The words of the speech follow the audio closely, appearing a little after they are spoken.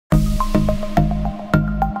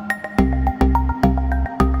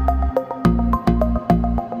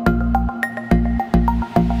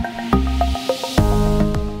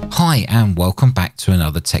welcome back to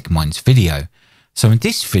another Tech Minds video. So in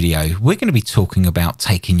this video, we're going to be talking about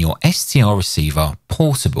taking your SDR receiver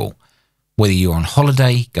portable. Whether you're on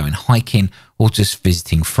holiday, going hiking, or just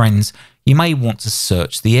visiting friends, you may want to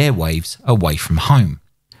search the airwaves away from home.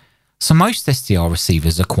 So most SDR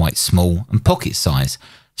receivers are quite small and pocket size,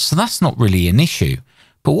 so that's not really an issue.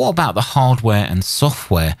 But what about the hardware and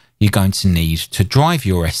software you're going to need to drive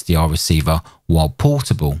your SDR receiver while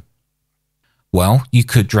portable? Well, you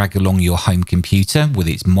could drag along your home computer with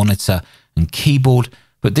its monitor and keyboard,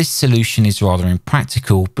 but this solution is rather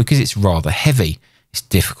impractical because it's rather heavy, it's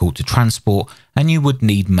difficult to transport, and you would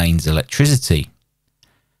need mains electricity.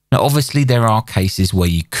 Now obviously there are cases where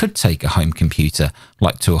you could take a home computer,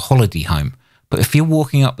 like to a holiday home, but if you're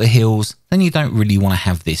walking up the hills, then you don't really want to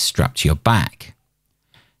have this strapped to your back.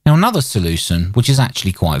 Now another solution, which is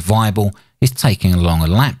actually quite viable, is taking along a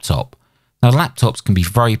laptop. Now laptops can be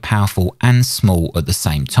very powerful and small at the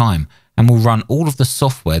same time and will run all of the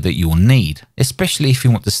software that you'll need, especially if you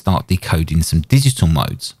want to start decoding some digital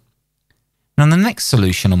modes. Now the next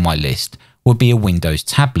solution on my list would be a Windows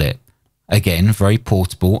tablet. Again, very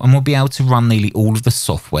portable and will be able to run nearly all of the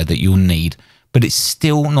software that you'll need, but it's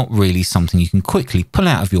still not really something you can quickly pull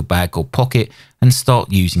out of your bag or pocket and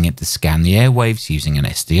start using it to scan the airwaves using an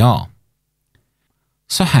SDR.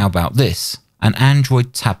 So how about this? An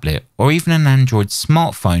Android tablet or even an Android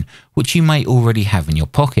smartphone which you may already have in your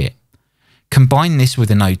pocket. Combine this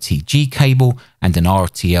with an OTG cable and an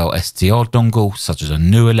rtl-sdr dongle such as a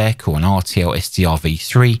Nuelec or an rtl-sdr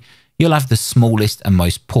v3, you'll have the smallest and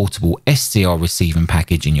most portable SDR receiving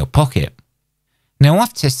package in your pocket. Now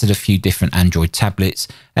I've tested a few different Android tablets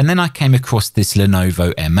and then I came across this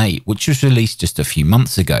Lenovo M8 which was released just a few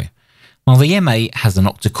months ago. Now the M8 has an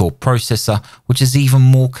Octacore processor which is even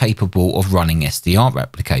more capable of running SDR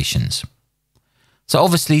applications. So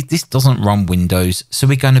obviously this doesn't run Windows, so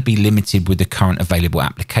we're going to be limited with the current available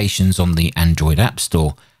applications on the Android App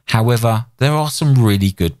Store. However, there are some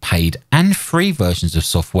really good paid and free versions of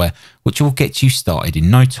software which will get you started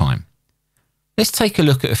in no time. Let's take a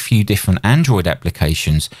look at a few different Android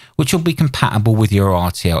applications which will be compatible with your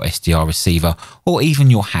rtl-sdr receiver or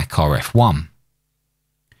even your Hack RF1.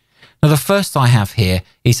 Now the first I have here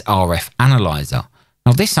is RF Analyzer.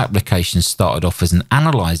 Now this application started off as an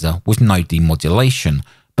analyzer with no demodulation,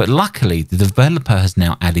 but luckily the developer has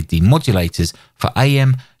now added demodulators for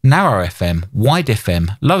AM, narrow FM, wide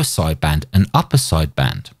FM, lower sideband and upper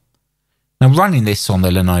sideband. Now running this on the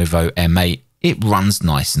Lenovo M8, it runs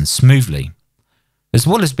nice and smoothly. As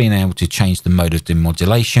well as being able to change the mode of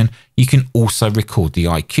demodulation, you can also record the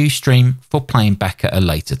IQ stream for playing back at a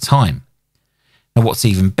later time. Now what's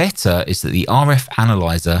even better is that the RF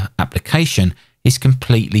Analyzer application is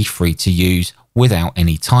completely free to use without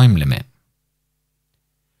any time limit.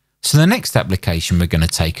 So the next application we're going to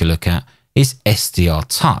take a look at is SDR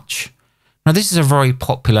Touch. Now this is a very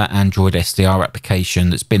popular Android SDR application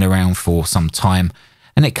that's been around for some time,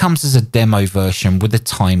 and it comes as a demo version with a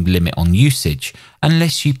time limit on usage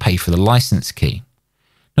unless you pay for the license key.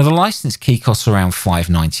 Now the license key costs around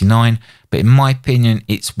 $5.99, but in my opinion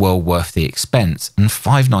it's well worth the expense, and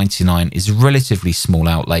 $5.99 is a relatively small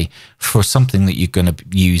outlay for something that you're going to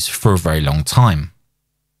use for a very long time.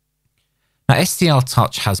 Now SDR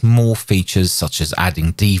Touch has more features such as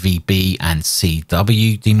adding DVB and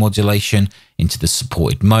CW demodulation into the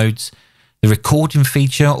supported modes. The recording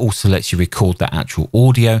feature also lets you record the actual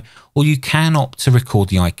audio, or you can opt to record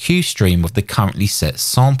the IQ stream with the currently set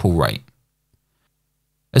sample rate.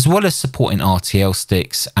 As well as supporting RTL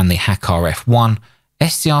sticks and the Hack RF1,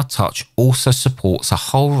 SDR Touch also supports a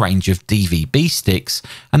whole range of DVB sticks,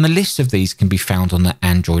 and the list of these can be found on the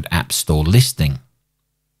Android App Store listing.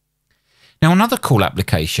 Now another cool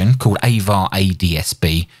application called AVAR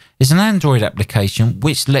ADSB is an Android application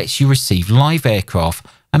which lets you receive live aircraft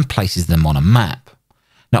and places them on a map.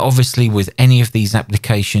 Now obviously with any of these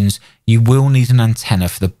applications you will need an antenna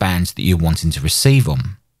for the bands that you're wanting to receive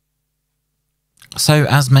on. So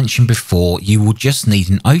as mentioned before, you will just need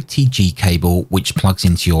an OTG cable which plugs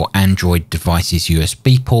into your Android device's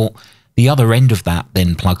USB port. The other end of that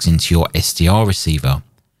then plugs into your SDR receiver.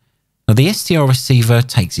 Now the SDR receiver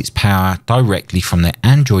takes its power directly from the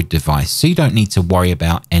Android device, so you don't need to worry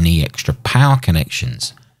about any extra power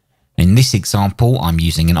connections. In this example, I'm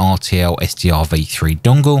using an rtl-sdr v3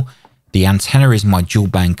 dongle. The antenna is my dual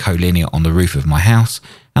band collinear on the roof of my house,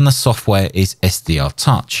 and the software is SDR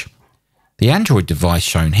Touch. The Android device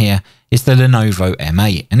shown here is the Lenovo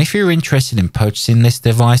M8, and if you're interested in purchasing this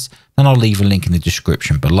device, then I'll leave a link in the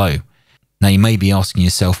description below. Now you may be asking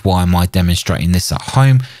yourself, why am I demonstrating this at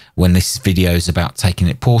home when this video is about taking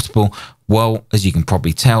it portable? Well, as you can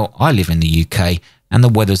probably tell, I live in the UK and the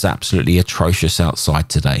weather's absolutely atrocious outside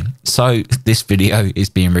today. So this video is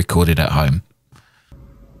being recorded at home.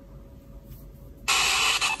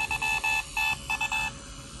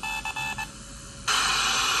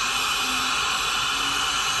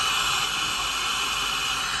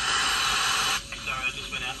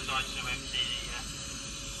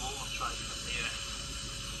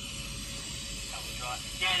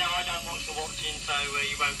 Yeah, no, I don't watch the watching, so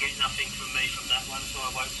you won't get nothing from me from that one, so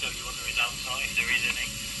I won't tell you what the results are, if there is any.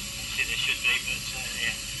 Obviously there should be, but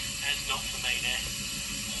yeah, that's not for me there.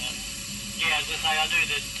 Yeah, as I say, I do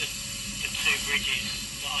the two bridges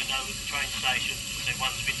that I know at the train station. So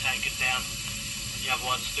one's been taken down, and the other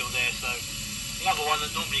one's still there, so the other one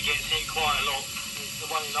that normally gets hit quite a lot is the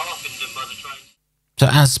one in Harpenden by the train. So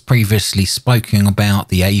as previously spoken about,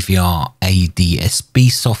 the AVR ADSB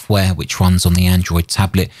software, which runs on the Android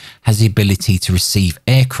tablet, has the ability to receive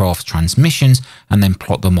aircraft transmissions and then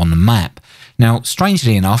plot them on the map. Now,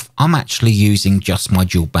 strangely enough, I'm actually using just my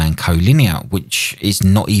dual band collinear, which is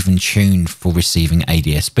not even tuned for receiving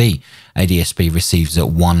ADSB. ADSB receives at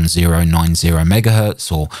 1090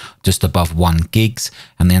 megahertz or just above 1 gigs,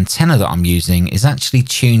 and the antenna that I'm using is actually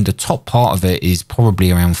tuned. The top part of it is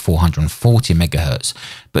probably around 440 megahertz.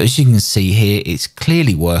 But as you can see here, it's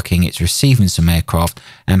clearly working. It's receiving some aircraft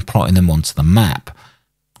and plotting them onto the map.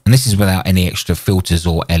 And this is without any extra filters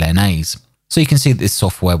or LNAs. So you can see that this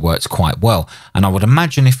software works quite well. And I would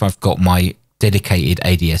imagine if I've got my dedicated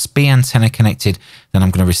ADSB antenna connected, then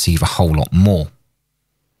I'm going to receive a whole lot more.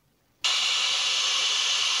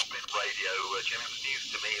 Radio, Jim, it was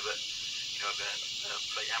news to me that, you know,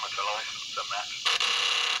 the amateur license and that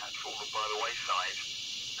had fallen by the wayside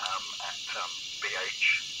at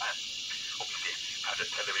BH, and obviously had a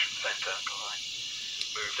television centre.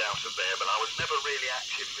 Moved out of there, but I was never really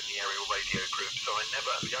active in the aerial radio group, so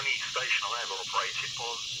the only station I ever operated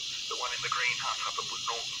was the one in the Green Hut up at Wood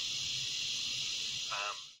Norton.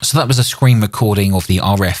 So that was a screen recording of the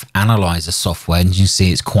RF analyzer software, and you can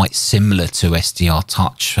see it's quite similar to SDR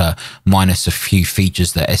Touch, minus a few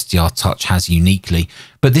features that SDR Touch has uniquely.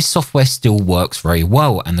 But this software still works very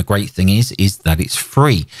well, and the great thing is that it's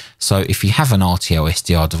free. So if you have an RTL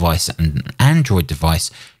SDR device and an Android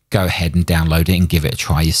device, go ahead and download it and give it a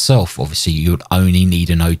try yourself. Obviously, you would only need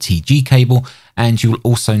an OTG cable, and you will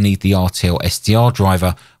also need the RTL SDR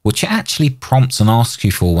driver, which it actually prompts and asks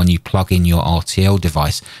you for when you plug in your RTL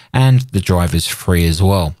device, and the driver's free as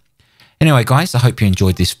well. Anyway, guys, I hope you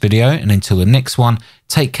enjoyed this video, and until the next one,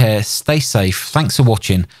 take care, stay safe, thanks for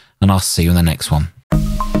watching, and I'll see you in the next one.